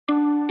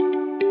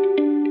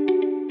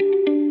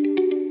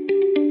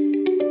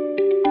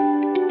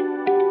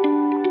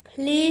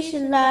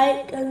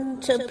like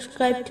and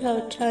subscribe to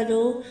our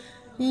channel.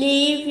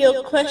 Leave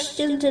your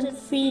questions and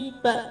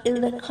feedback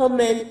in the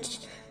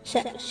comments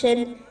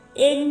section.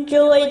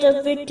 Enjoy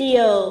the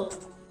video.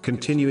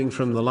 Continuing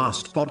from the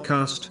last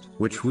podcast,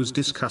 which was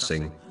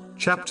discussing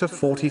chapter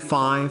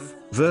 45,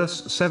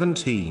 verse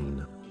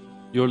 17.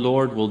 Your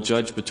Lord will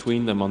judge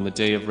between them on the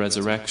day of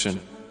resurrection,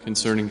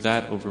 concerning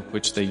that over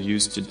which they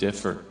used to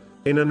differ.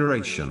 In a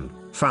narration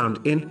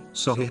found in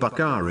Sahih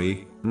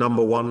Bukhari,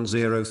 number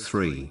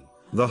 103,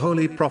 the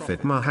Holy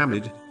Prophet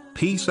Muhammad,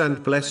 peace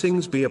and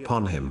blessings be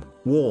upon him,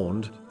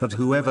 warned that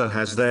whoever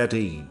has their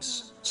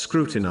deeds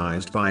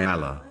scrutinized by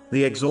Allah,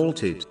 the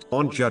Exalted,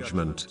 on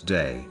Judgment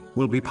Day,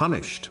 will be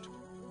punished.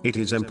 It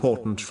is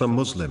important for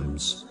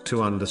Muslims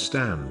to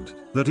understand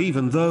that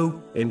even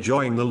though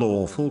enjoying the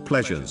lawful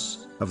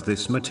pleasures of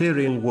this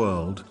material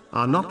world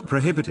are not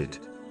prohibited,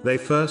 they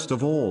first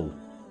of all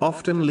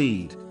often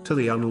lead to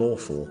the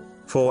unlawful.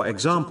 For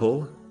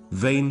example,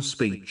 vain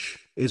speech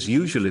is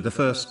usually the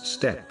first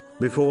step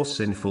before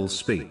sinful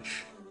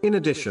speech. In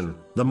addition,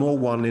 the more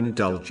one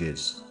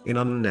indulges in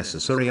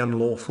unnecessary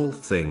unlawful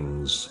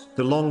things,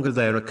 the longer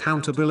their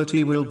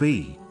accountability will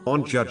be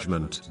on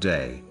Judgment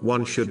Day.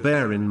 One should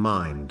bear in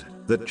mind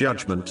that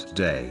Judgment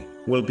Day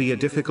will be a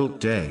difficult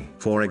day.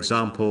 For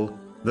example,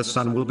 the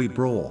sun will be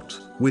brought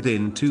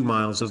within 2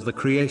 miles of the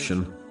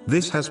creation.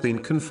 This has been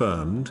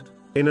confirmed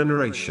in a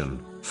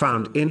narration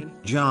found in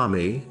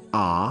Jami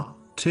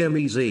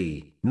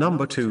Tirmizi,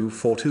 number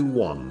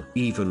 2421.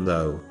 Even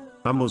though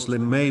a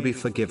Muslim may be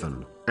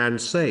forgiven and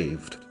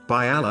saved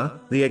by Allah,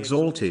 the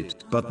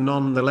Exalted, but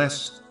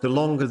nonetheless, the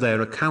longer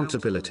their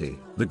accountability,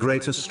 the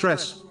greater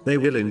stress they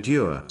will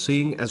endure,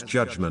 seeing as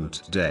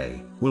Judgment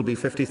Day will be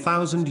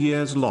 50,000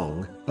 years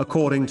long,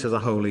 according to the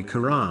Holy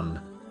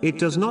Quran. It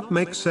does not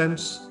make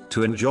sense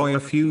to enjoy a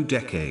few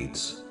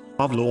decades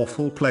of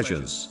lawful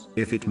pleasures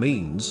if it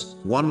means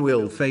one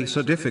will face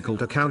a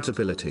difficult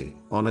accountability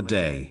on a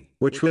day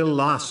which will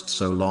last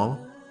so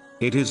long.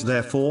 It is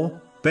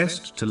therefore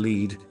best to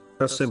lead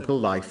a simple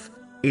life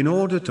in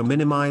order to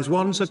minimize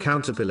one's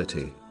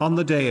accountability on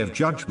the Day of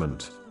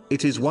Judgment.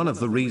 It is one of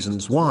the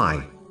reasons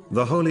why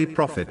the Holy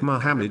Prophet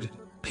Muhammad,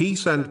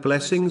 peace and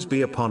blessings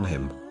be upon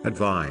him,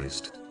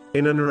 advised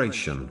in a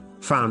narration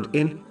found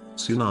in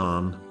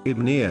Sunan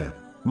Ibn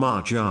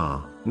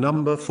Majah,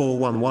 number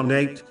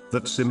 4118,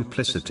 that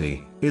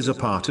simplicity is a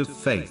part of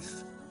faith.